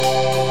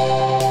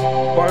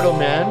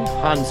Bartleman,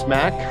 Hans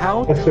Mack,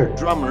 how Yes, do sir.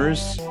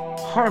 drummers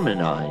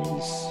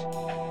harmonize?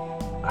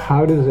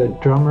 How does a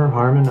drummer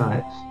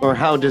harmonize? Or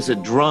how does a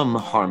drum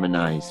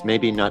harmonize?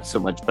 Maybe not so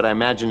much, but I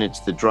imagine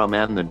it's the drum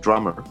and the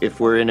drummer. If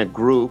we're in a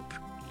group,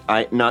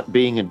 not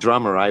being a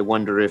drummer, I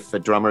wonder if a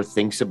drummer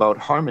thinks about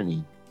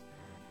harmony.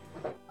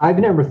 I've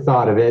never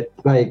thought of it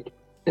like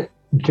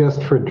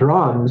just for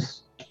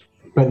drums,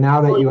 but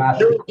now that you ask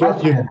the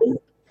question,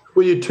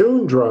 Well, you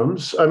tune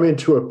drums,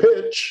 to a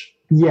pitch.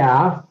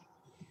 yeah.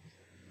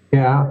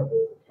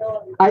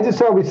 I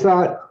just always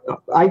thought,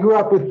 I grew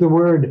up with the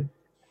word,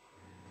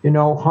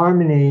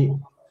 harmony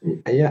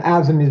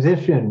as a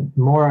musician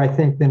more, I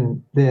think,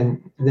 than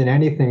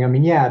anything.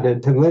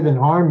 To live in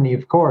harmony,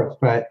 of course,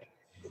 but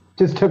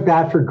just took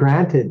that for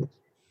granted.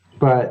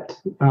 But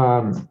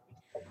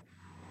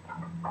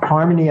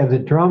harmony as a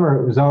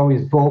drummer, it was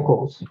always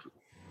vocals,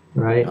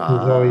 right? It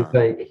was always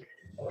like,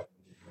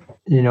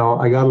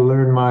 I got to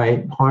learn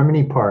my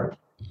harmony part.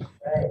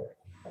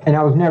 And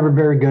I was never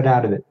very good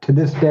at it. To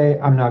this day,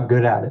 I'm not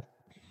good at it,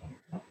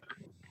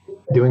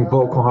 doing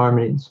vocal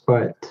harmonies.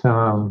 But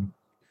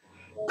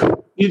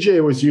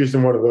EJ was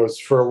using one of those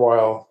for a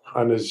while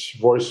on his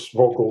voice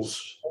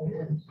vocals.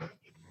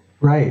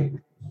 Right.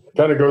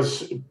 Kind of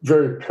goes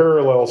very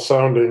parallel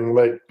sounding,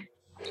 like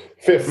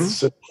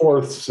fifths and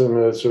fourths, and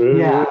it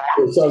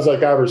sounds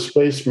like outer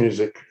space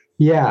music.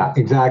 Yeah,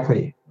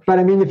 exactly. But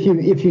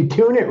if you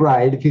tune it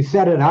right, if you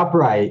set it up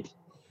right,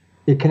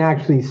 it can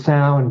actually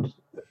sound,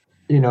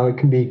 it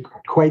can be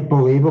quite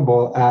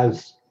believable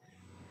as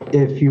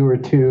if you were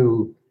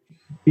to,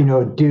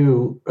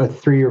 do a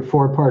 3 or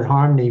 4 part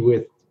harmony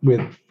with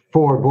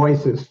 4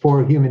 voices,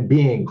 4 human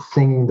beings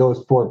singing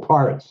those 4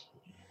 parts.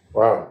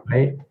 Wow.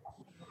 Right.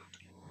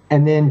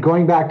 And then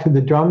going back to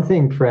the drum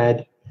thing,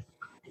 Fred,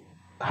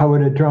 how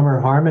would a drummer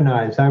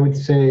harmonize? I would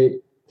say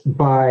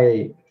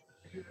by,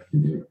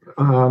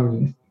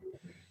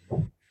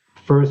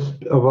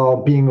 first of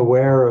all, being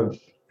aware of,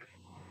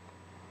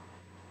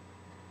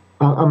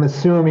 I'm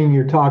assuming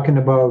you're talking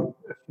about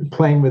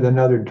playing with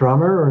another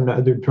drummer or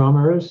other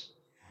drummers.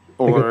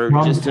 Or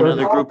just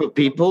another group of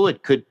people.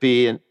 It could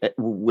be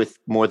with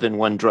more than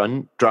one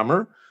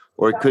drummer,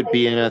 or it could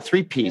be in a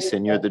 3-piece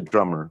and you're the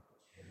drummer.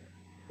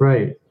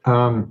 Right.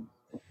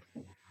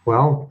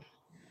 Well,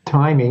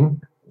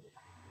 timing,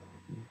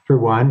 for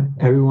one.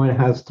 Everyone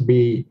has to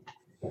be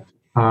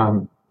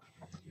on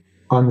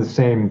the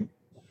same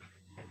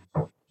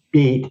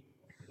beat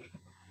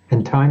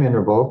and time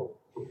interval.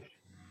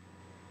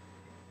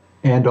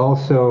 And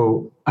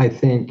also, I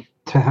think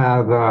to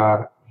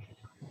have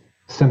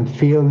some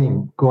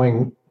feeling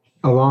going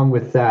along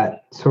with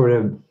that sort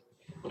of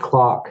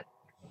clock.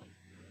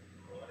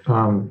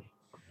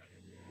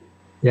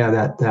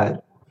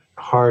 That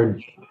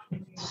hard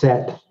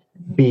set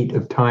beat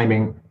of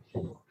timing,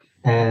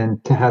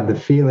 and to have the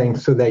feeling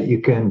so that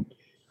you can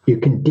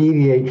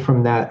deviate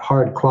from that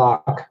hard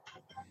clock,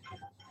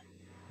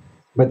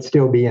 but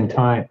still be in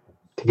time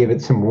to give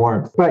it some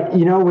warmth. But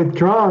with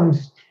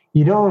drums,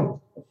 you don't,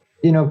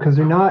 because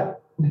they're not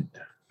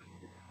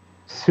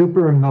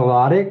super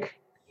melodic,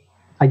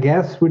 I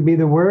guess would be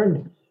the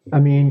word.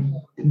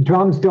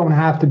 Drums don't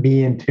have to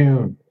be in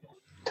tune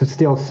to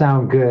still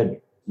sound good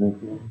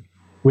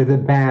with a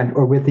band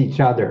or with each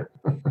other.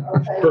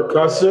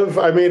 Percussive.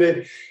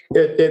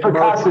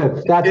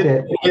 Percussive. That's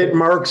it. It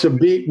marks a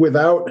beat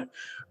without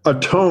a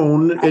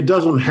tone. It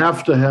doesn't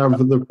have to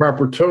have the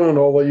proper tone,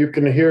 although you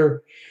can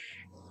hear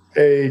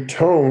a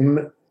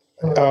tone.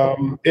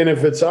 And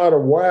if it's out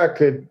of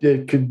whack,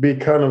 it could be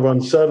kind of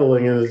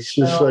unsettling, and it's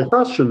just like a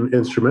percussion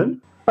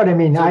instrument. But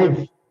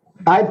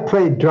I've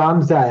played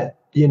drums that,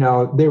 they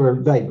were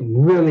like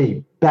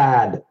really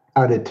bad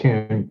out of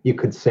tune, you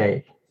could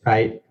say,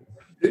 right?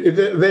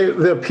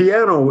 The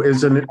piano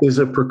is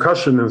a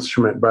percussion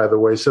instrument, by the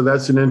way, so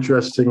that's an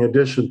interesting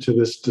addition to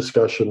this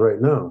discussion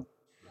right now.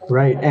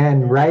 Right,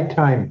 and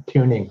ragtime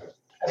tuning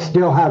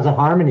still has a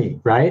harmony,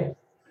 right?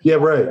 Yeah,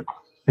 right.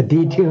 A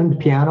detuned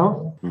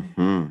piano.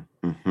 Mm-hmm.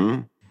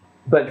 Mm-hmm.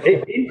 But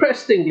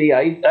interestingly,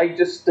 I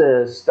just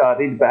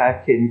started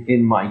back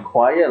in my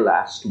choir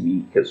last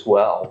week as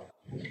well.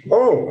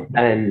 Oh,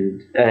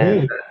 and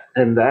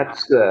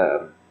that's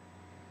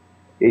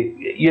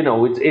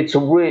it's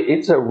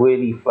a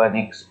really fun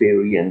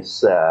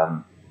experience.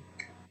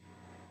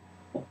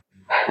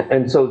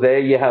 And so there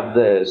you have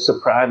the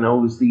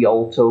sopranos, the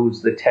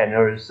altos, the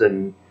tenors,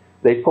 and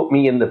they put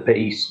me in the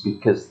bass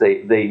because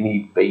they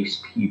need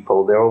bass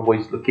people. They're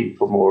always looking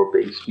for more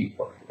bass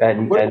people.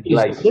 What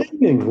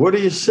are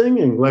you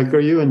singing? Like, are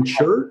you in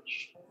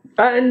church?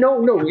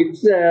 No.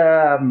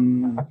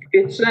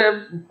 It's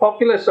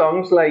popular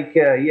songs like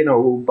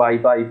Bye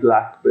Bye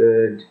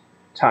Blackbird,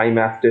 Time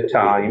After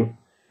Time.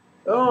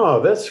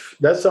 Oh,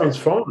 that sounds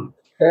fun.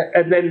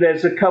 And then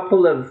there's a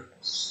couple of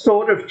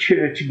sort of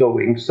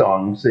church-going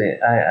songs.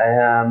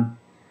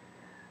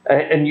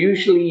 And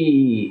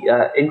usually,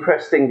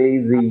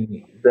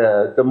 interestingly,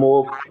 the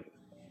more,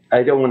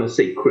 I don't want to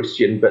say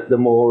Christian, but the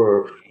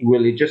more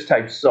religious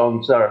type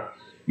songs are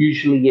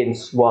usually in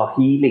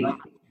Swahili.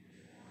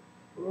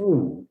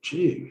 Oh,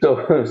 gee.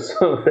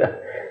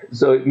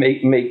 So it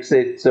makes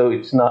it so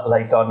it's not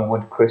like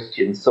Onward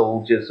Christian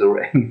Soldiers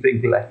or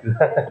anything like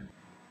that.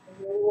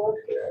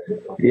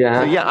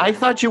 Yeah. So yeah, I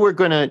thought you were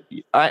gonna.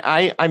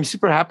 I'm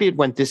super happy it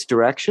went this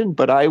direction,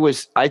 but I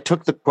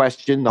took the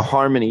question, the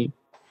harmony,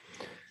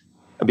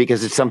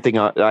 because it's something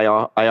I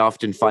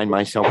often find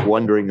myself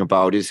wondering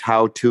about, is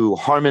how to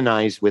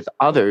harmonize with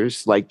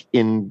others, like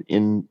in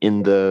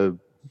the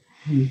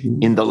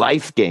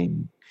life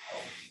game,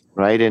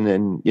 right?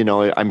 And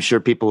I'm sure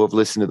people who have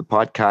listened to the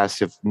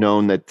podcast have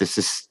known that this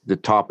is the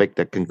topic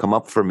that can come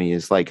up for me,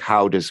 is like,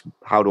 how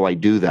do I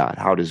do that?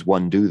 How does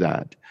one do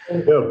that?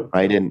 Yeah.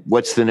 Right? And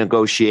what's the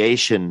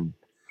negotiation,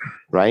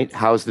 right?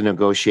 How's the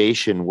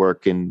negotiation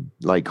work in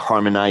like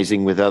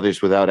harmonizing with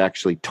others without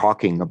actually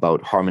talking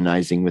about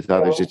harmonizing with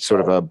others? It's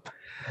sort of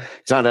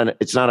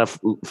it's not a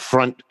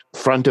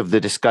front of the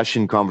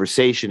discussion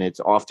conversation.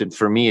 It's often,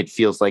 for me, it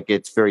feels like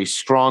it's very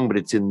strong, but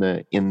it's in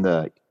the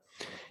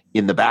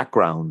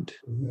background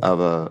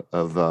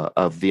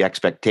of the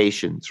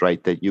expectations,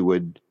 right? That you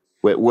would,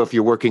 if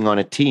you're working on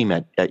a team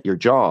at your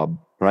job,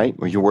 right?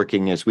 Or you're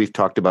working, as we've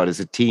talked about, as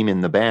a team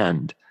in the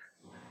band,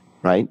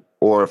 right?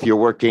 Or if you're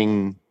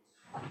working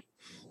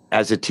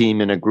as a team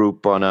in a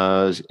group in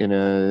a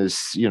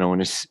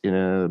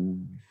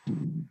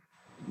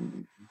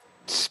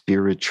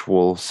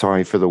spiritual,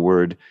 sorry for the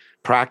word,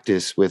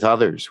 practice with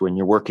others, when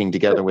you're working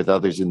together with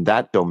others in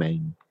that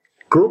domain.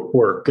 Group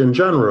work in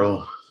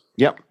general.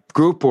 Yep.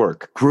 Group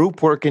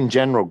work in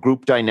general,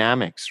 group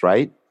dynamics,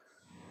 right?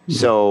 Mm-hmm.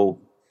 So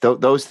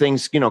those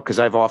things, because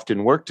I've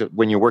often worked,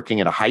 when you're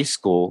working at a high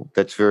school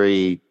that's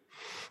very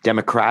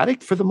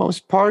democratic for the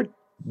most part,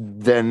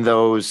 then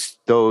those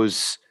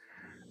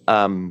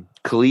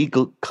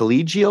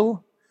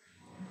collegial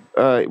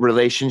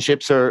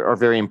relationships are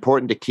very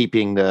important to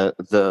keeping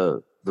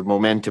the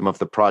momentum of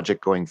the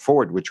project going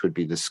forward, which would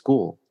be the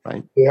school,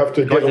 right? You have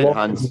to get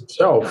along with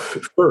yourself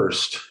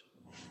first.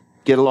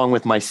 Get along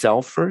with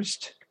myself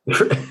first?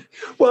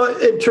 Well,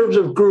 in terms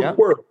of group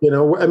work,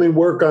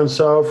 work on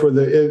self, or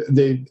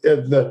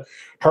the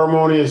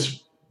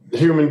harmonious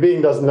human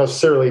being doesn't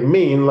necessarily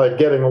mean like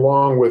getting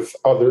along with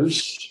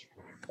others,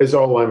 is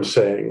all I'm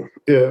saying.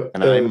 Yeah.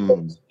 And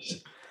I'm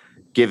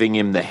giving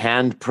him the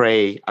hand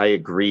pray, I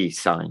agree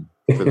sign,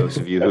 for those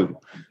of you who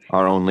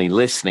are only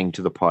listening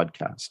to the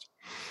podcast.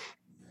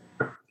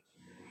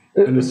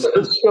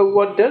 So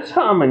what does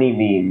harmony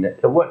mean?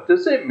 What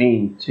does it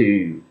mean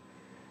to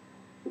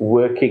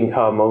working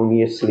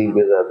harmoniously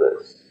with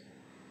others?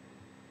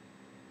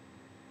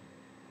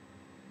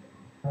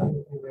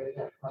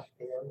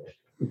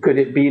 Could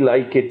it be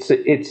like it's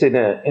in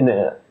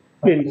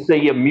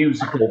say a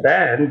musical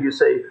band?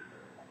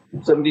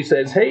 Somebody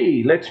says,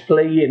 "Hey, let's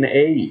play in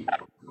A,"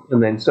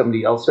 and then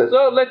somebody else says,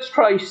 "Oh, let's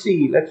try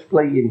C. Let's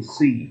play in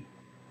C."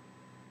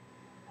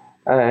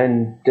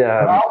 And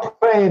I'll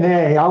play in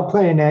A,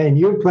 and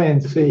you play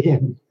in C.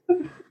 And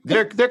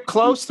they're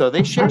close though.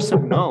 They share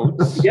some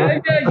notes. Yeah.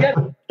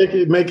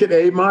 Make it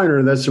A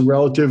minor. That's a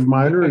relative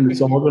minor, and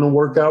it's all going to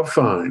work out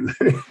fine.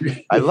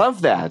 I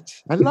love that.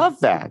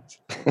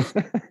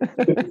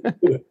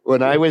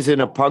 When I was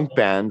in a punk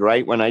band,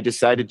 right? When I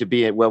decided to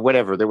be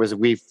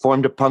we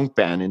formed a punk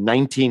band in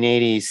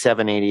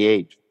 1987,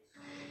 88.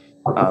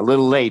 A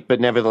little late, but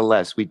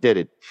nevertheless, we did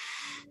it.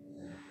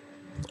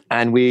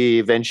 And we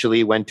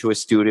eventually went to a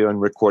studio and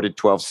recorded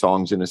 12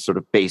 songs in a sort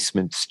of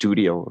basement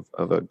studio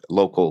of a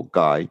local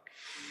guy.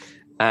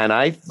 And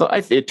I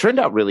thought it turned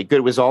out really good.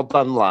 It was all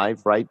done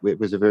live, right? It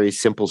was a very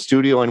simple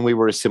studio, and we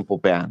were a simple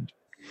band.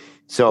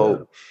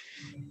 So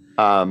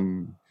I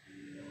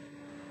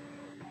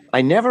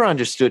never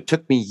understood. It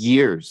took me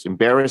years,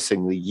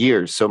 embarrassingly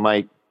years. So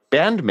my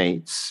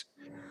bandmates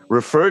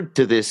referred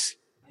to this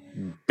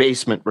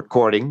basement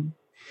recording,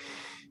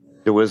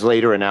 there was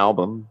later an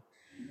album,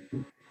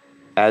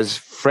 as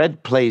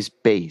Fred Plays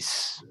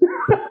Bass.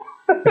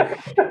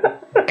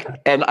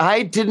 And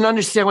I didn't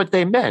understand what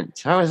they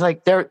meant. I was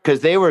like,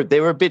 because they were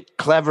a bit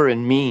clever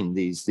and mean,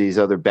 these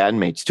other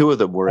bandmates. Two of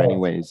them were,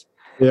 anyways.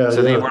 Yeah.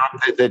 So they were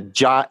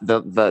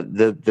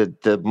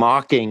the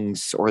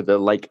mockings or the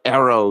like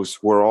arrows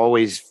were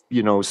always,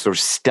 sort of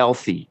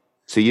stealthy.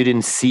 So you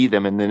didn't see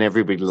them, and then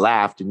everybody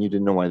laughed, and you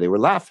didn't know why they were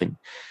laughing,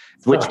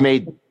 which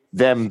made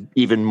them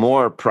even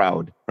more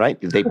proud, right?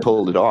 They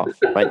pulled it off,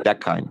 right?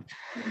 That kind.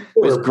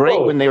 It was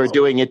great when they were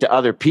doing it to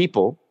other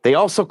people. They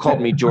also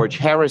called me George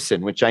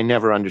Harrison, which I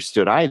never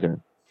understood either.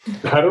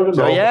 I don't know.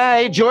 So,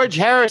 hey, George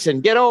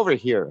Harrison, get over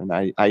here. And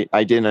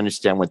I didn't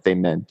understand what they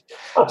meant.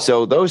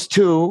 So those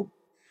two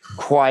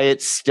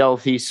quiet,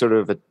 stealthy sort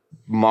of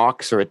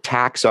mocks or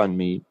attacks on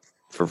me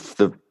for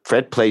the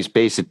Fred Plays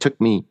Bass, it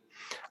took me,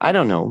 I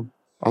don't know,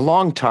 a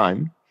long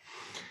time.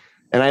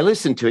 And I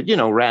listened to it,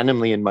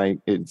 randomly in my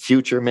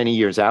future, many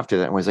years after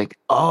that, and was like,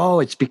 oh,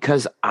 it's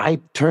because I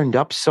turned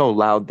up so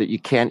loud that you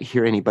can't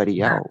hear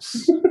anybody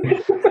else.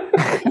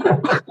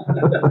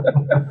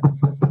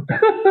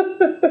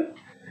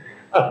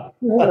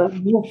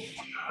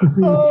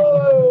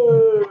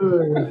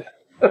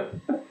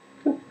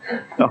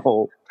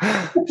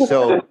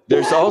 So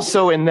there's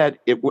also in that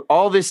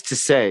all this to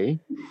say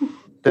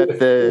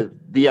that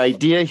the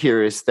idea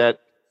here is that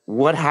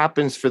what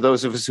happens for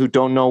those of us who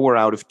don't know we're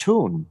out of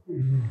tune?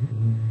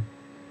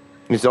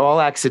 It's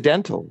all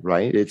accidental,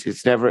 right?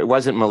 It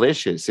wasn't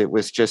malicious. It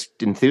was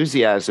just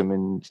enthusiasm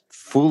and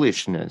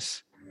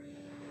foolishness.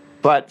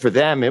 But for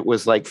them, it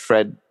was like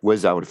Fred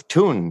was out of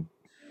tune,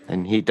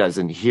 and he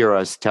doesn't hear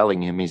us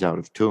telling him he's out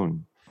of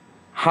tune.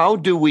 How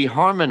do we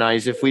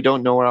harmonize if we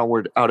don't know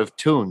we're out of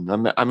tune?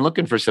 I'm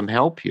looking for some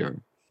help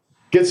here.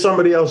 Get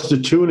somebody else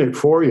to tune it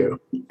for you.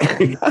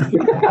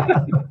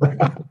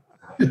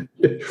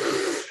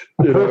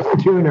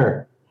 First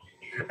tuner.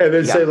 And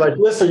then say, like,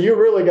 listen, you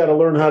really got to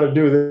learn how to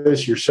do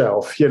this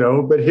yourself,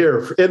 but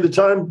here, for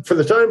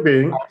the time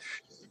being,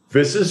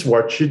 this is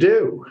what you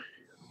do.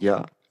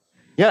 Yeah.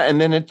 Yeah.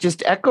 And then it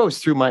just echoes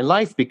through my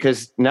life,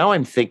 because now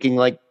I'm thinking,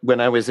 like, when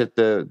I was at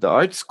the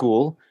art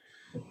school,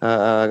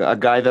 a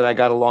guy that I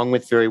got along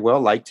with very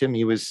well, liked him.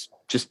 He was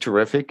just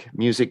terrific,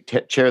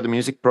 chair of the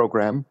music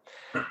program.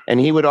 And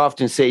he would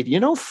often say,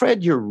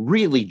 Fred, you're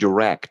really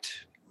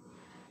direct.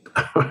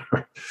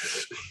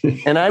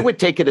 And I would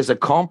take it as a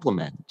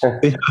compliment.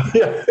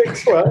 Yeah,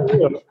 well,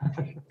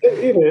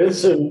 it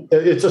is. And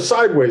it's a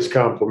sideways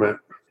compliment.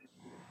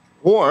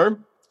 Or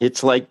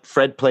it's like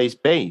Fred plays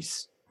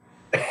bass.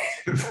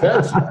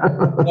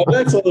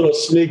 That's a little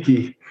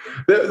sneaky.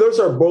 Those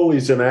are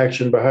bullies in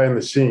action behind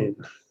the scene.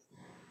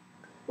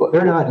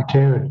 They're not in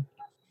tune.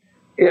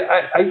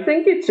 Yeah, I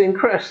think it's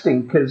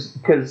interesting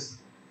because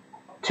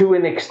to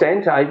an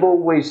extent, I've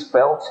always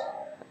felt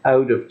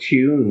out of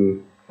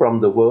tune from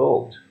the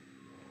world,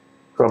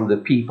 from the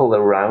people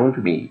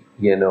around me,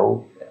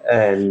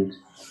 and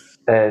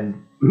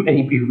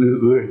maybe we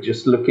were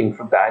just looking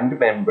for band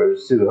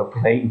members who are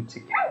playing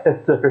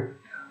together.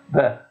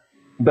 But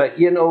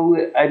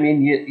I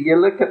mean, you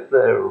look at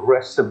the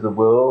rest of the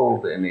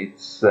world, and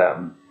it's,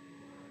 as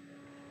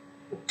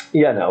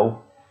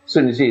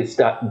soon as you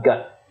start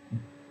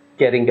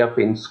getting up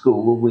in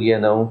school,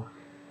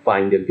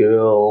 find a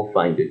girl,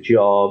 find a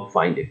job,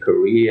 find a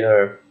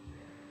career,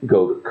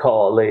 go to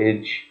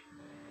college,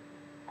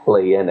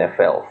 play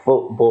NFL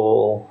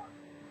football.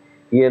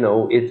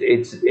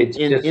 It's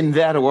just in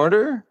that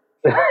order.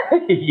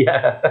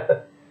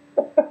 Yeah.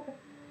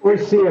 Or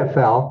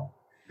CFL.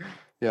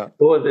 Yeah.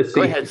 Or the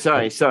Go ahead.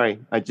 Sorry.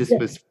 I just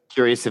was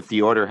curious if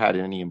the order had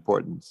any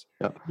importance.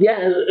 Yeah.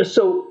 Yeah.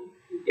 So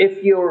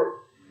if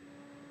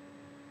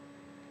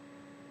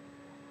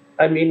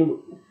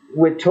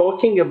we're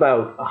talking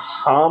about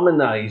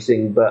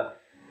harmonizing,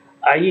 but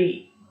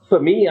for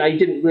me, I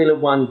didn't really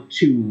want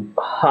to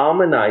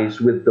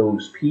harmonize with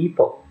those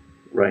people,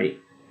 right?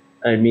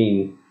 I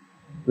mean,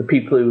 the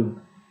people who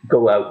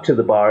go out to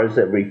the bars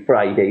every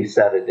Friday,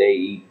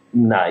 Saturday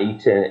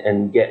night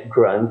and get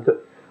drunk.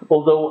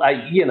 Although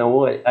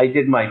I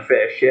did my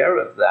fair share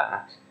of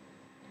that,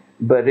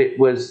 but it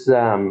was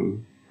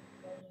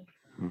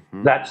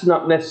that's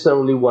not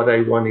necessarily what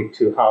I wanted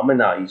to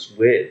harmonize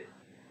with.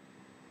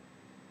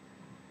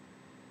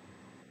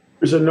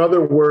 There's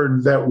another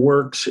word that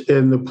works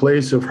in the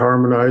place of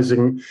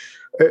harmonizing,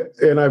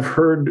 and I've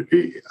heard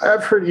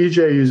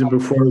EJ use it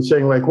before,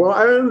 saying like, "Well,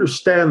 I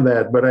understand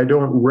that, but I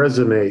don't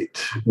resonate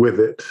with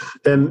it."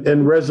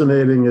 And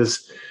resonating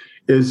is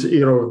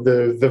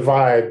the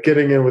vibe,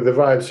 getting in with the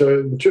vibe.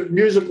 So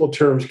musical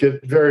terms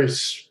get very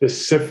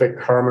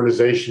specific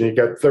harmonization. You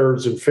got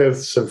thirds and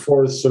fifths and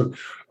fourths and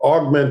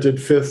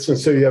augmented fifths, and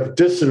so you have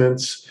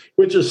dissonance,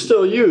 which is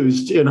still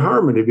used in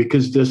harmony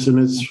because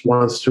dissonance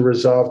wants to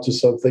resolve to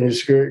something.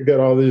 You got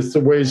all these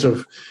ways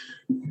of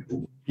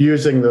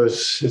using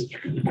those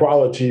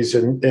qualities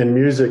in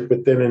music,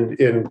 but then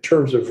in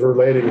terms of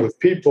relating with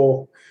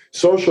people,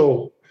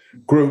 social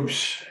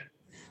groups,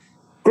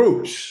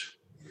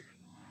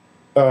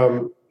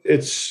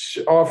 it's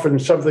often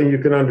something you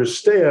can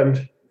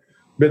understand,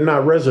 but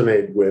not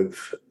resonate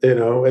with,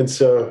 and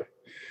so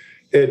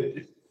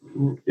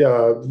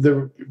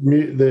the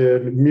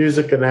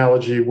music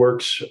analogy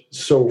works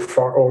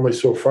only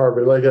so far,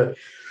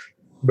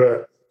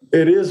 but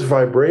it is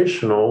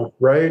vibrational,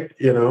 right?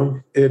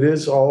 It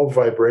is all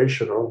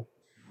vibrational,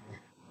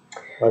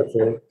 I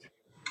think.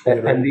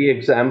 And the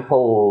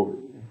example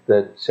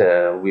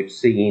that we've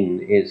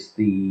seen is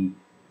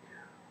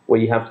where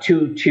you have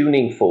two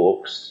tuning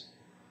forks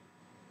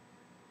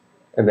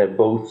and they're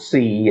both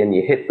C, and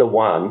you hit the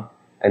one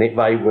and it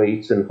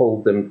vibrates and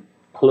hold them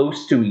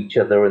close to each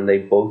other, and the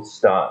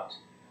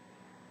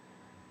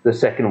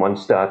second one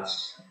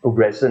starts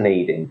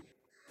resonating.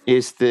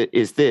 Is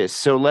this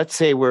so? Let's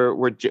say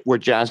we're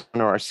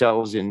jazzing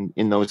ourselves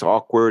in those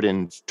awkward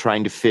and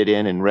trying to fit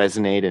in and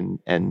resonate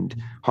and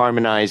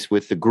harmonize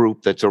with the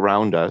group that's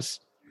around us,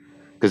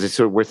 because it's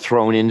we're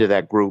thrown into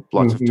that group.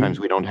 Lots of times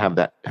we don't have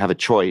a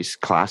choice.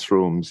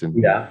 Classrooms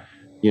and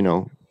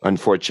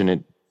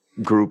unfortunate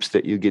groups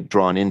that you get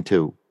drawn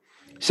into.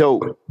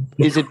 So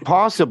is it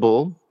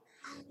possible,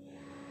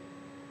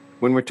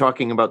 when we're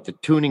talking about the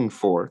tuning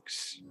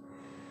forks,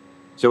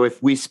 so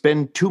if we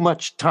spend too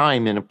much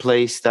time in a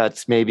place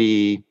that's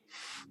maybe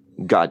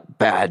got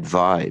bad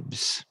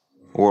vibes,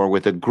 or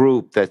with a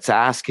group that's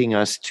asking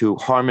us to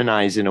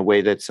harmonize in a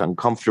way that's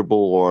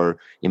uncomfortable or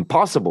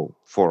impossible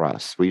for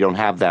us. We don't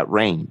have that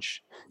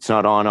range. It's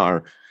not on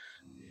our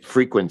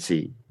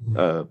frequency,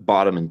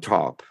 bottom and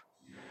top.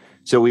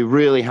 So we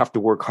really have to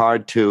work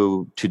hard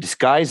to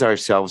disguise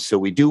ourselves so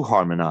we do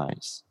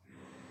harmonize,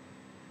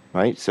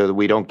 right? So that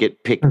we don't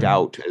get picked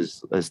out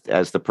as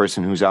the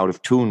person who's out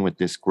of tune with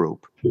this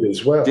group.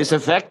 As well.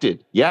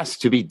 Disaffected. Yes,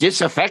 to be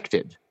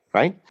disaffected,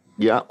 right?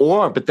 Yeah,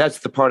 but that's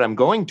the part I'm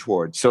going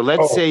towards. So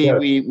let's say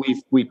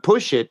we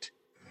push it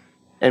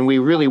and we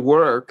really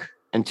work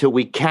until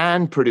we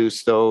can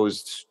produce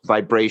those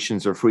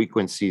vibrations or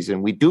frequencies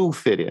and we do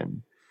fit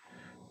in.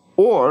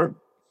 Or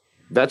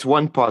that's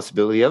one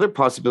possibility. The other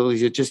possibility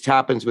is it just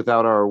happens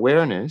without our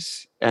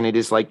awareness, and it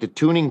is like the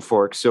tuning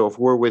fork. So if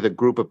we're with a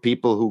group of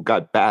people who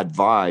got bad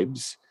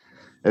vibes,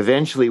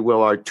 eventually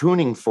will our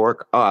tuning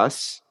fork,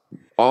 us,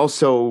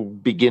 also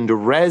begin to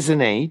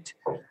resonate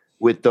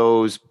with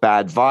those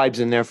bad vibes,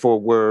 and therefore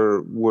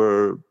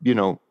we're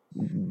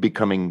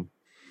becoming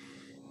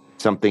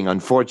something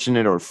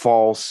unfortunate or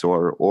false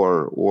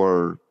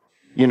or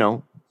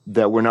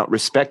that we're not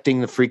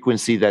respecting the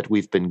frequency that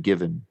we've been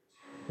given.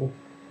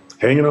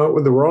 Hanging out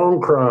with the wrong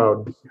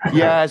crowd.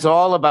 Yeah, it's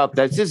all about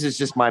that. This is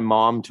just my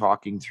mom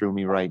talking through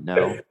me right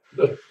now.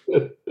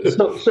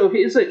 So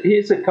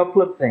here's a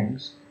couple of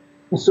things.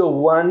 So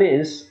one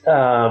is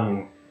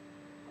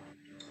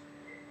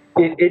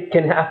it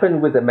can happen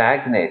with a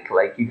magnet.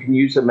 Like you can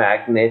use a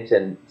magnet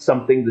and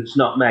something that's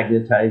not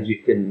magnetized, you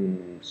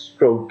can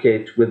stroke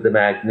it with the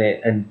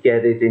magnet and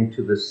get it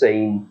into the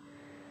same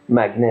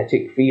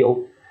magnetic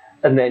field.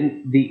 And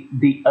then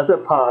the other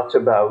part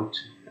about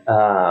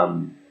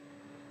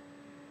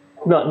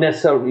not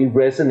necessarily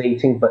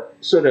resonating, but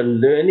sort of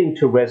learning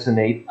to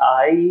resonate,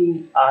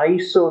 I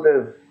sort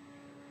of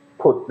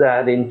put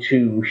that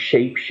into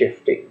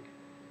shape-shifting.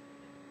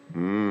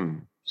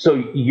 So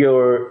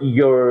you're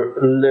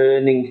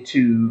learning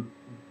to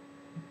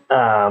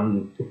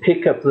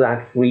pick up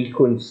that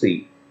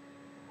frequency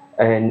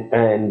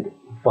and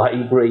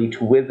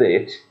vibrate with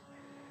it.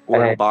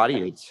 Or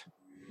embody it.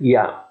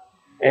 Yeah.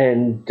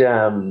 And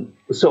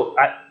so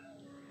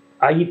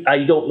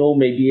I don't know,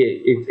 maybe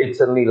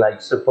it's only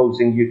like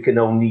supposing you can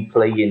only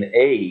play in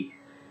A,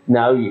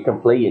 now you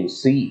can play in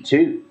C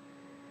too.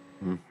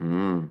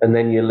 Mm-hmm. And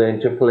then you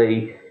learn to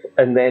play,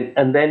 and then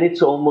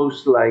it's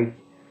almost like,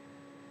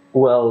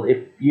 well, if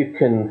you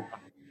can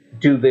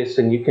do this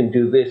and you can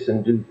do this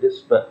and do this,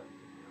 but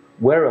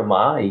where am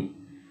I?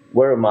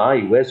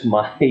 Where's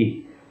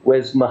my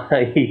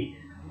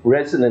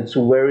resonance?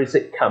 Where is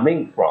it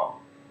coming from?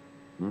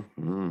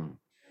 Mm-hmm.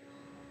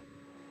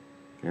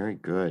 Very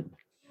good.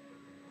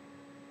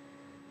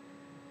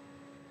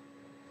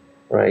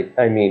 Right.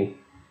 I mean,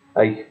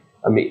 I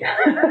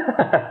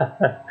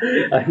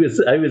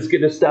was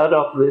going to start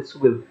off this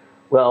with,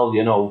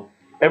 well,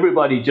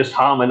 everybody just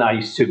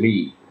harmonize to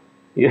me,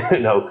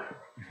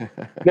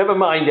 Never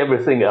mind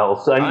everything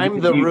else.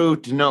 I'm the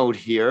root note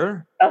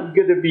here. I'm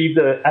going to be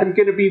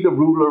the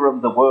ruler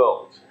of the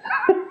world.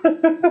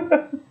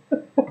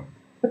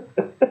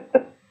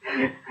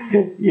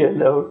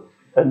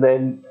 And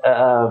then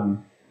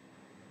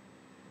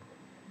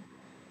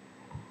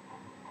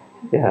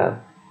yeah.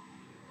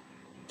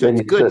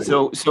 That's good.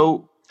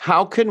 So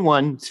how can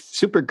one,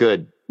 super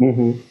good.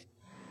 Mm-hmm.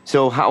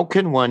 So how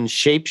can one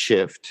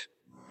shapeshift,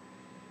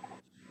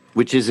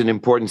 which is an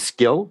important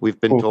skill, we've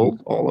been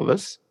told, all of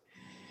us,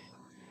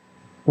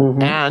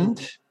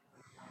 and,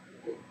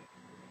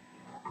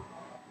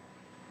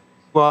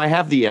 well, I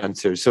have the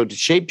answer. So to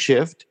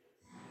shapeshift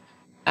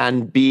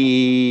and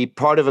be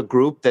part of a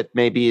group that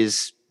maybe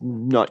is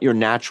not your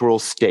natural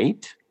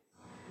state,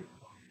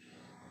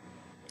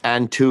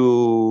 and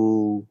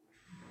to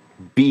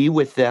be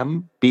with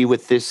them, be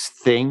with this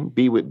thing,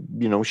 be with,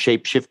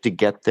 shapeshift to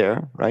get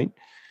there, right?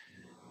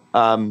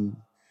 And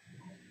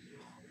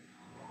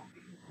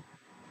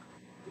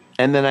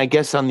then I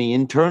guess on the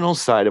internal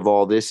side of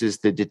all this is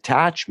the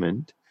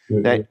detachment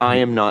that I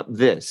am not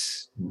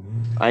this.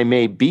 I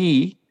may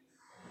be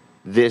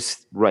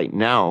this right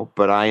now,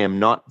 but I am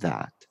not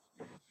that.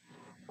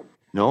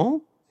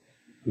 No?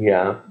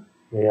 Yeah.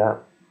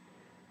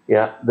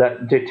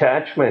 That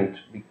detachment,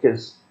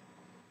 because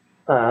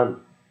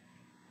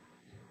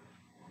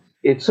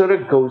it sort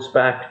of goes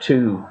back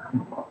to,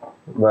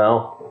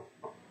 well,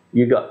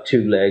 you got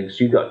two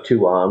legs, you got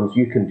two arms,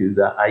 you can do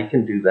that, I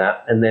can do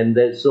that. And then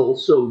there's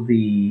also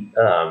the,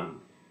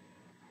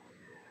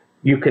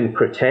 you can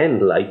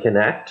pretend like an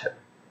actor.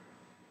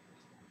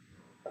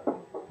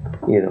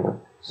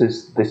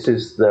 This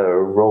is the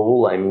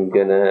role I'm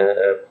going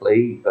to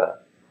play,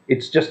 but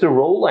it's just a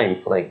role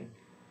I'm playing.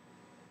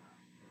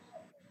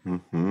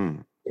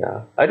 Mm-hmm.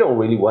 Yeah, I don't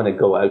really want to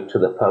go out to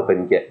the pub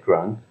and get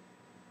drunk.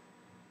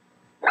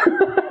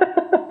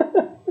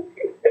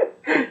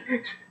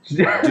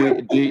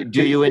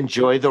 Do you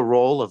enjoy the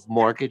role of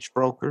mortgage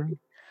broker?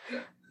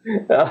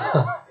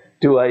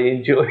 Do I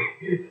enjoy?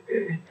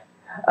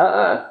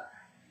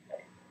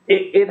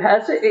 It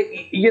has,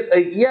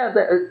 yeah.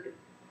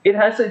 it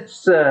has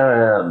its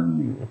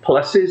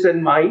pluses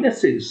and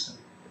minuses,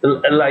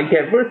 like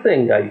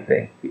everything. I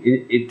think.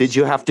 Did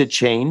you have to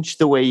change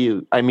the way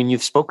you? I mean,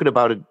 you've spoken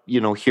about it,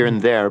 here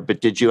and there,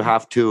 but did you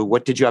have to?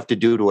 What did you have to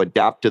do to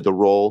adapt to the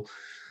role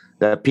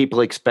that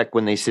people expect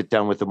when they sit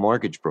down with a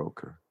mortgage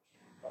broker?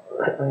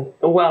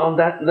 Well,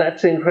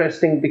 that's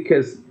interesting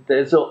because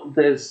there's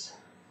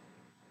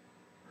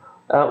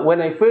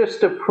when I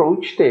first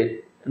approached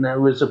it, and I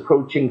was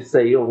approaching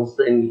sales,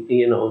 then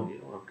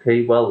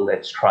okay, well,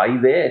 let's try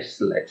this,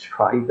 let's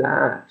try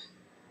that,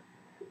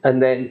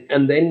 and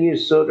then you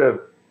sort of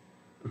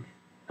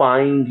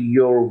find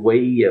your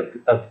way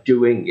of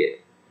doing it,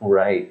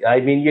 right?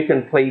 I mean, you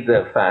can play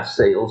the fast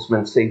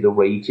salesman, say the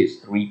rate is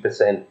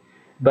 3%,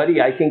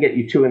 buddy, I can get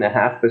you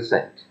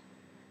 2.5%.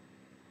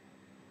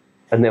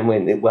 And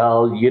then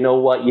well, you know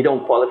what, you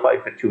don't qualify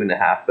for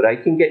 2.5, but I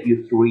can get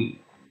you 3.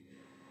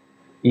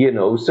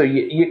 So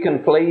you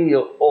can play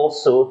all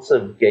sorts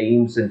of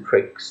games and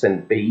tricks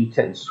and bait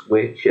and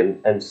switch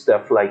and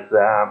stuff like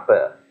that.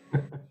 But,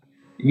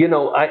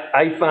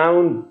 I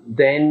found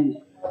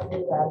then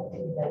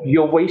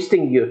you're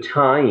wasting your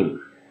time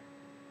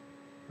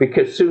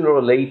because sooner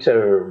or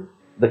later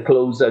the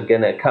clothes are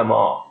going to come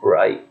off,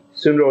 right?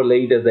 Sooner or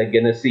later they're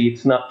going to see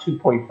it's not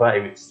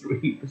 2.5, it's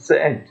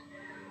 3%.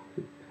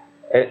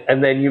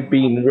 And then you've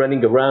been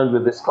running around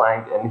with this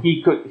client and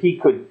he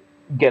could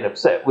get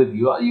upset with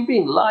you. You've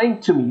been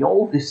lying to me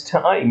all this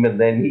time, and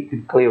then he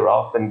could clear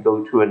off and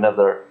go to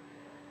another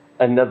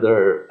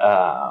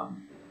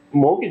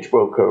mortgage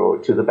broker or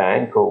to the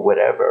bank or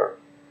whatever.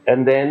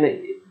 And then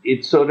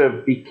it sort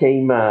of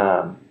became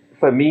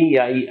for me.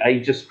 I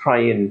just try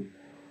and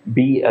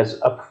be as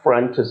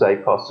upfront as I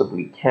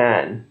possibly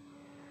can,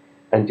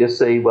 and just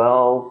say,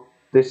 well,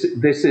 this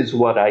is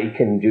what I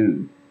can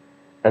do,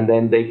 and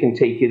then they can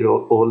take it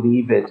or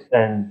leave it.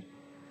 And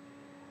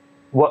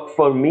what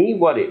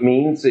it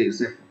means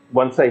is if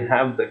once I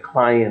have the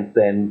client,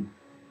 then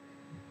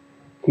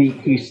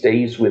he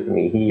stays with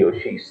me, he or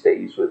she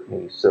stays with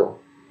me. So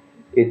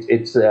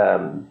it's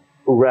right.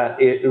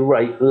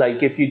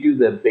 Like if you do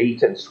the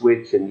bait and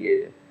switch, and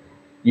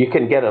you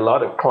can get a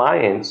lot of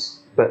clients,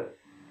 but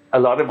a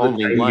lot of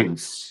only the time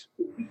once.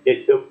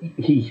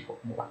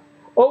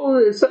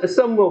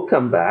 Some will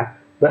come back.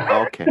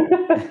 Okay.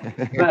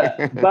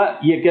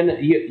 but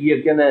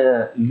you're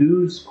gonna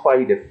lose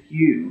quite a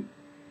few.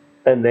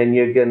 And then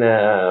you'll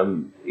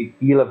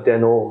have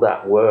done all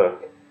that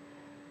work,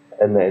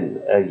 and then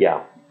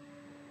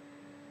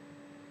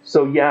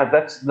So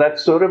that's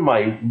sort of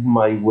my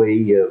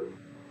way of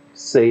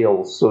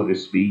sales, so to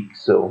speak.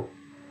 So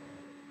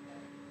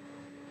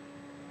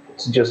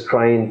it's just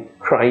try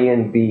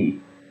and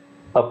be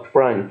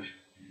upfront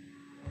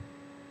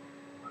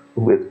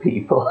with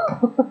people.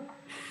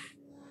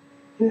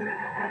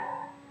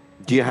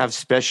 Do you have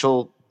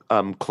special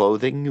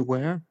clothing you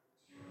wear?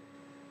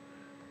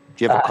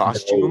 Do you have a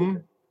costume?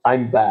 No,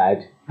 I'm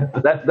bad.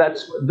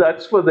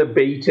 That's for the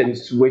bait and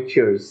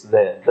switchers,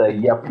 the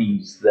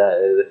yuppies.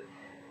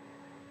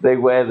 They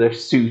wear their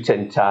suit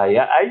and tie.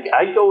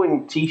 I go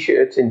in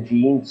t-shirts and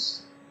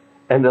jeans,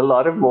 and a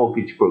lot of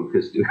mortgage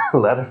brokers do. A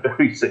lot of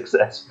very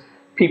successful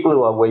people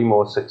who are way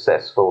more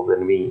successful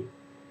than me.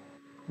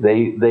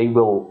 They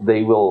will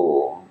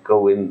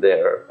go in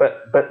there,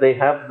 but they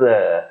have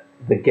the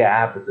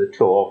gab, the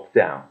talk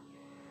down.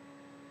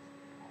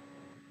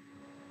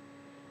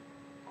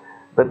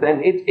 But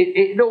then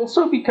it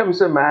also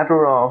becomes a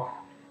matter of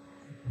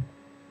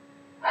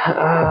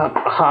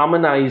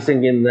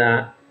harmonizing in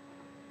that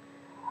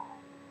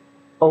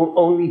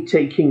only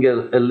taking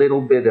a little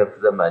bit of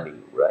the money,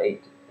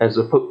 right, as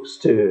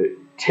opposed to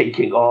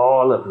taking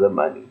all of the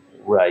money,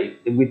 right,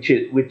 which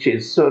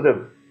is sort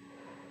of,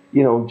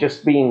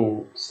 just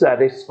being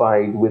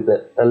satisfied with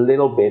a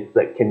little bit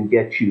that can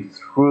get you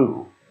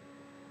through,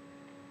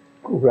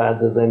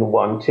 rather than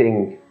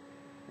wanting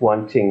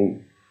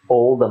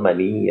all the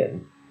money,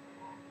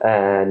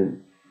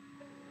 and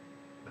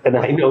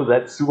I know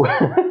that's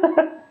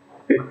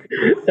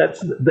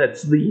that's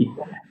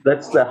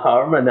the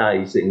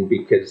harmonizing,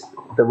 because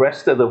the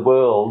rest of the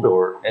world,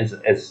 or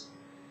as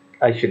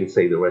I shouldn't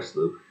say the rest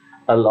of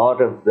a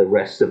lot of the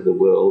rest of the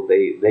world,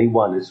 they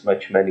want as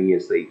much money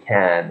as they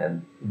can,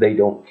 and they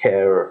don't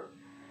care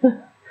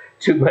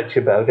too much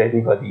about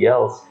anybody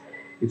else.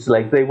 It's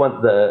like they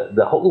want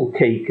the whole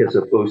cake as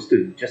opposed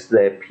to just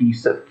their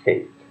piece of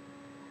cake.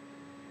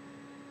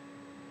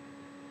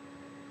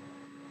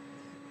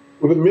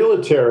 Well, the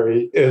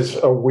military is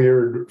a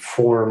weird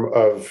form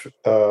of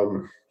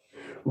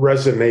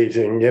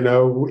resonating, in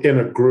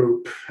a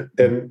group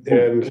and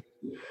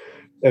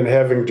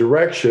having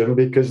direction,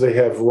 because they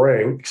have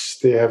ranks.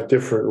 They have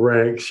different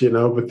ranks,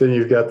 but then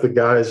you've got the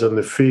guys on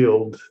the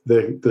field,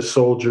 the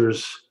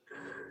soldiers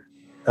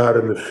out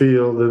in the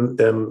field,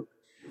 and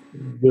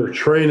their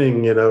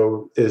training,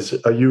 is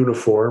a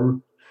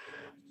uniform,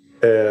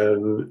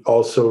 and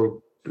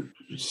also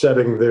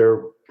setting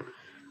their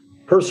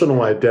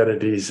personal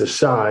identities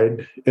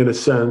aside, in a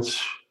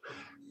sense,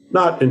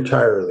 not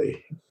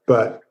entirely,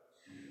 but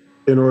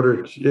in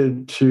order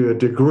to a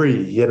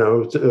degree,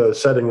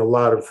 setting a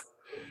lot of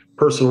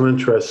personal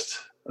interest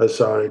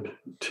aside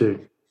to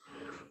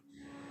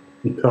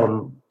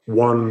become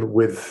one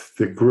with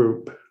the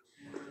group,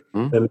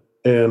 Hmm.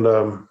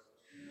 and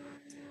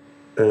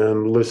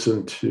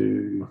listen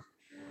to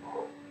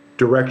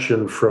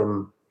direction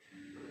from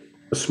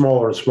a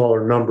smaller and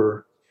smaller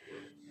number,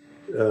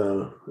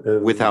 and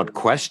Without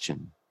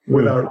question.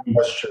 without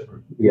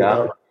question, Yeah.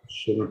 without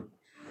question,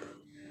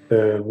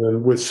 and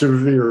then with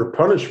severe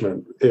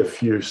punishment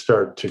if you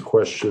start to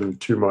question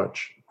too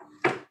much.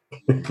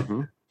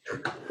 Mhm.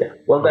 Yeah.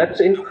 Well,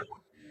 that's it.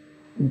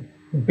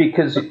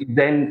 Because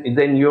then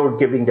you're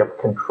giving up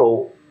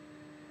control,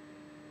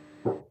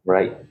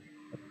 right?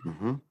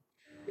 Mhm.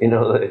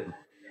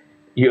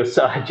 Your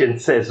sergeant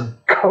says,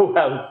 "Go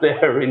out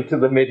there into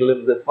the middle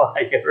of the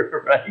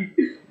fire," right?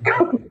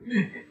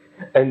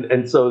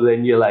 and so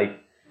then you're like,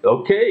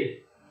 "Okay,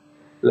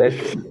 let's."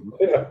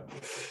 Yeah.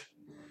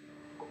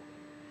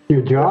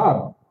 Your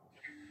job.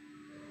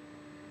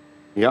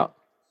 Yeah.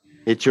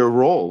 It's your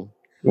role.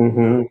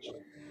 Mhm.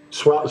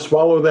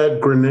 Swallow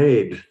that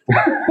grenade.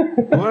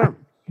 Sure.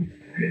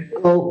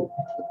 Oh,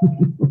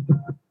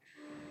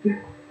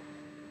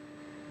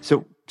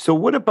 So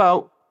what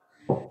about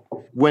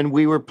when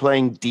we were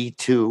playing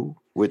D2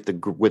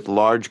 with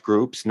large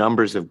groups,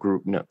 numbers of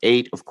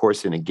 8, of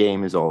course, in a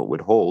game is all it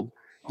would hold.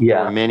 There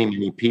were Yeah.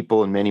 many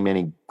people and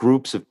many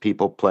groups of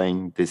people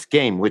playing this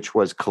game, which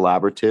was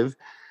collaborative,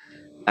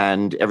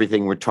 and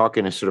everything we're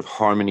talking is sort of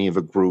harmony of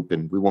a group.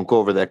 And we won't go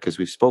over that because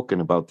we've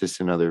spoken about this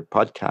in other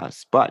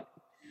podcasts. But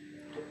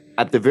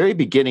at the very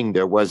beginning,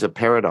 there was a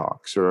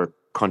paradox or a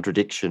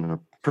contradiction, or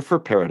prefer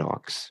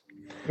paradox,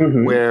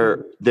 Mhm.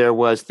 where there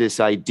was this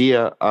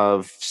idea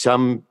of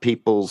some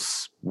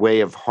people's way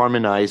of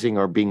harmonizing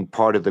or being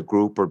part of the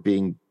group or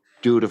being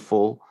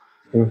dutiful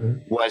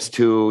Mhm. was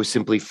to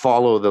simply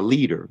follow the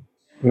leader,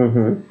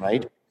 Mhm.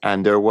 right?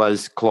 And there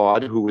was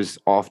Claude, who was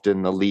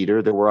often the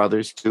leader. There were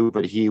others too,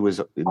 but he was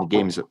in the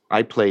games that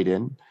I played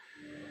in.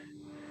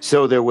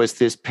 So there was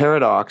this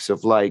paradox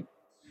of like,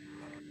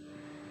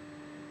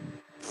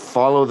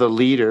 follow the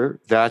leader.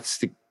 That's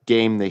the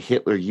game the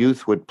Hitler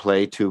Youth would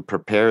play to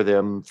prepare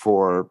them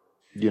for,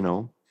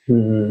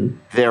 Mhm.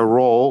 their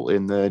role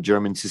in the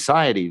German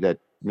society that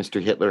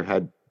Mr. Hitler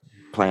had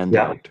planned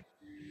Yeah. out.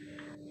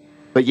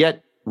 But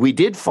yet we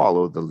did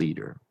follow the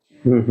leader.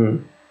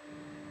 Mhm.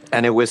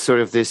 And it was sort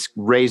of this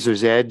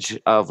razor's edge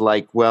of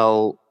like,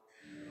 well,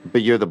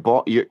 but you're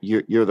the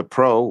you're the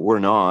pro, we're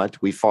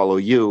not. We follow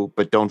you,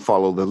 but don't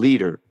follow the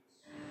leader.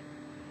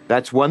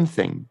 That's one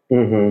thing.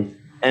 Mhm.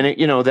 And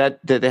that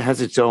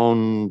has its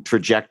own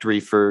trajectory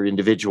for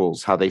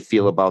individuals, how they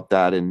feel about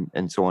that,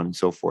 and so on and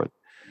so forth.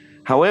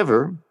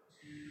 However,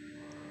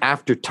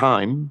 after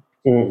time,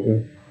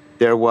 Mhm.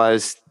 there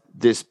was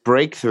this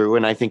breakthrough,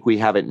 and I think we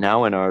have it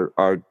now in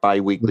our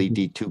bi-weekly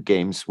D2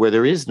 games, where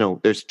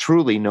there's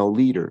truly no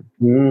leader.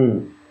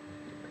 Mhm.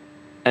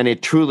 And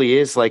it truly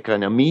is like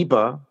an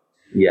amoeba,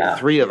 Yeah.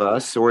 3 of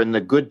us, or in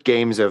the good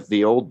games of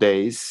the old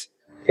days,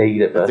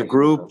 8 of us. the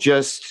group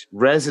just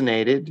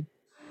resonated,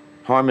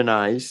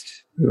 harmonized,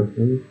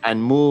 Mhm.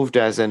 and moved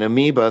as an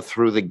amoeba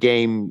through the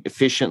game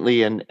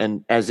efficiently and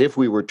as if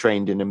we were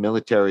trained in a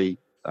military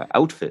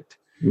outfit.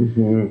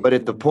 Mhm. But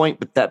at the point,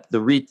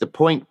 the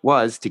point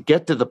was to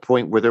get to the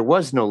point where there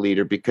was no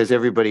leader, because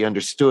everybody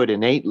understood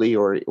innately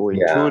or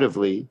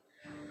intuitively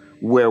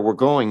where we're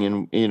going,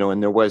 and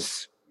there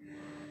was,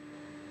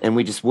 and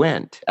we just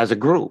went as a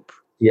group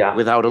Yeah.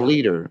 without a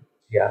leader,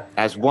 Yeah.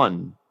 as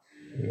one.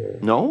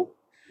 No?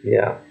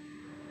 Yeah.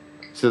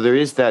 So there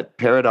is that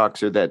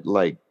paradox, or that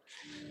like,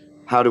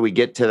 how do we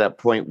get to that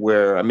point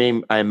where,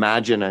 I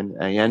imagine and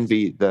I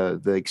envy the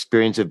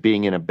experience of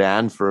being in a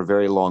band for a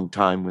very long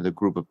time with a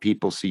group of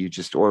people. So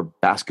or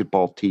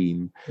basketball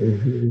team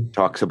Mhm.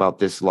 talks about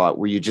this a lot,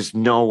 where you just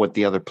know what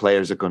the other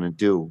players are going to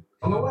do.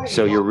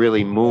 So you're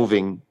really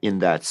moving in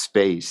that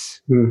space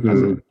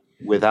Mhm.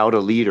 without a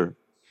leader.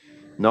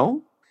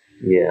 No?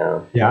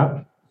 Yeah.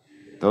 yeah.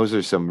 Those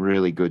are some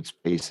really good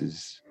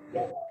spaces.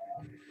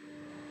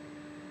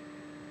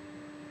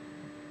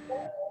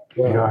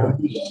 Yeah.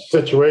 These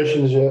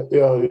situations,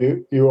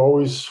 you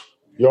always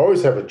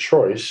have a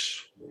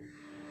choice,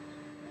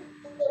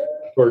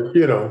 or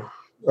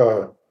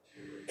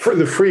for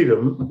the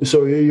freedom.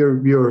 So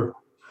you're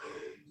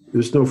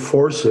there's no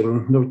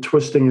forcing, no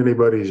twisting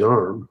anybody's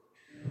arm.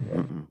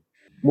 Mm-mm.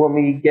 When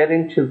we get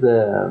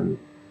into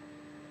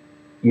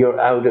you're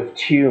out of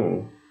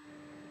tune.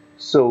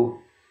 So,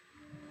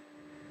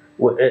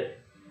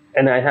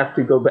 and I have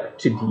to go back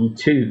to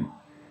D2.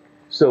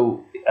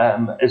 So,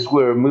 as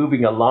we're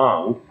moving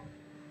along,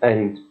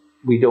 and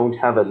we don't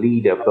have a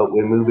leader, but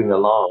we're moving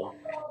along,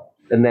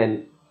 and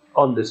then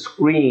on the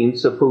screen,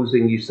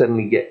 supposing you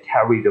suddenly get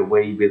carried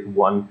away with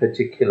one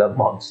particular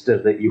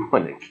monster that you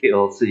want to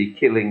kill, so you're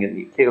killing,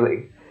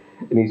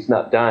 and he's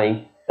not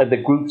dying, and the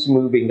group's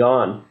moving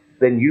on,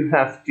 then you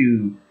have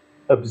to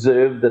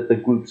observe that the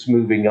group's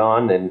moving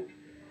on, and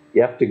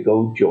you have to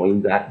go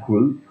join that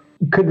group.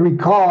 could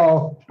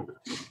recall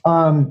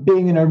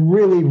being in a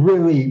really,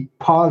 really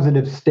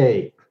positive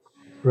state,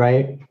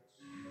 right?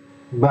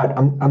 But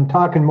I'm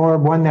talking more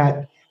of one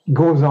that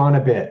goes on a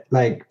bit,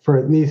 like for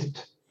at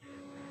least,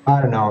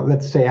 I don't know,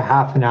 let's say a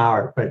half an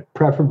hour, but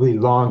preferably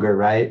longer,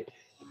 right?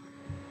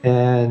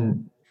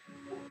 And,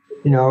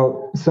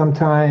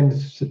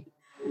 sometimes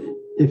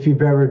if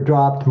you've ever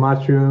dropped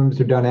mushrooms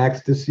or done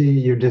ecstasy,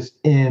 you're just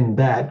in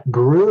that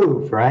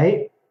groove,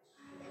 right?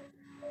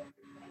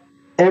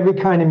 Every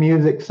kind of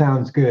music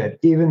sounds good.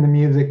 Even the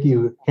music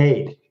you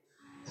hate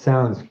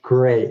sounds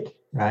great,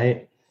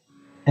 right?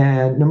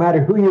 And no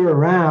matter who you're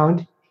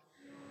around,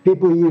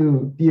 people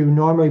you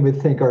normally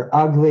would think are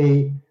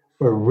ugly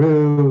or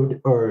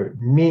rude or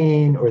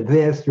mean or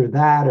this or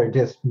that or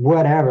just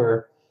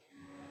whatever,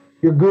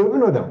 you're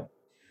grooving with them,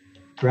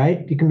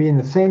 right? You can be in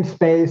the same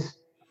space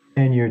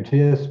and you're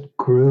just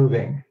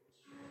grooving.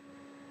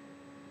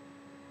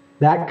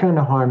 That kind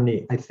of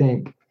harmony, I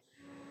think,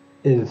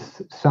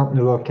 is something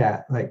to look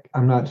at. Like,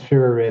 I'm not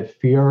sure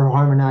if you're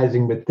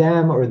harmonizing with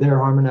them or they're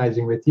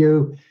harmonizing with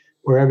you,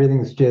 or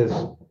everything's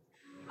just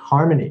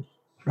harmony,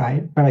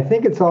 right? But I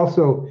think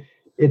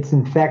it's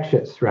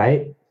infectious,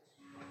 right?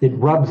 It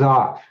rubs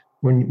off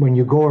when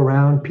you go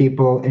around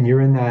people and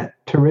you're in that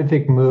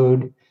terrific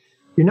mood.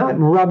 You're not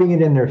rubbing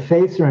it in their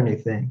face or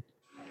anything,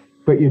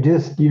 but you're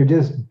just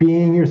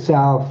being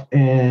yourself,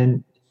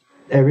 and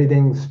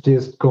everything's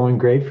just going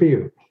great for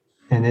you.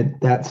 And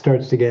that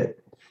starts to get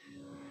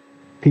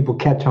people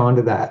catch on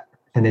to that,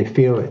 and they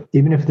feel it,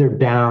 even if they're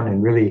down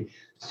and really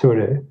sort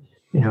of,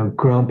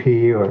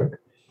 grumpy or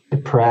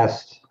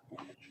depressed.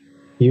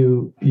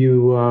 You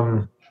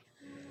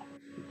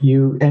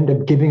end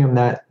up giving them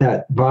that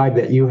vibe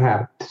that you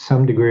have to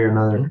some degree or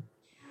another.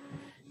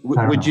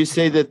 Would you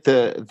say that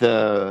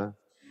the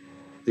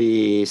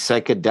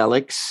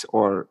psychedelics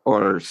or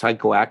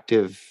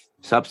psychoactive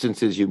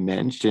substances you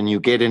mentioned, and you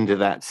get into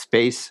that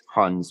space,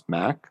 Hans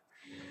Mack,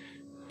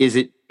 is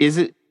it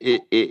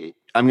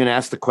I'm going to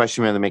ask the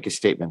question rather than make a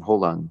statement.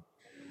 Hold on.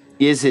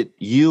 Is it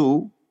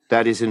you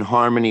that is in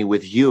harmony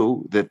with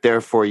you, that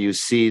therefore you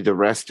see the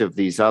rest of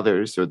these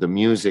others, or the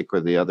music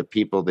or the other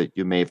people that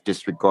you may have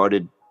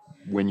disregarded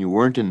when you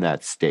weren't in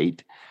that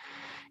state?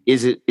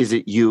 Is it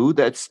you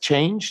that's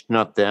changed,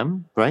 not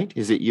them, right?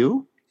 Is it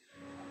you?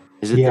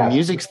 Is it the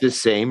music's the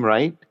same,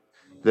 right?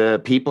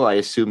 The people, I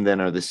assume,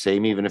 then are the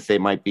same, even if they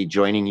might be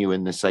joining you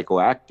in the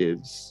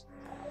psychoactives.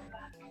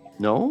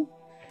 No?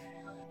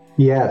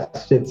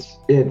 Yes,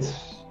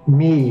 it's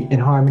me in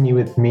harmony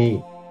with me,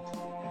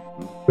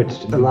 which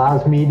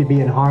allows me to be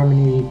in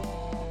harmony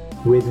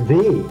with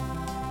thee.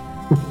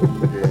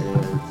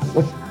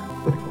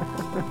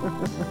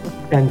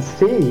 And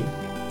see.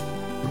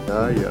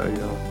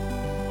 Yeah.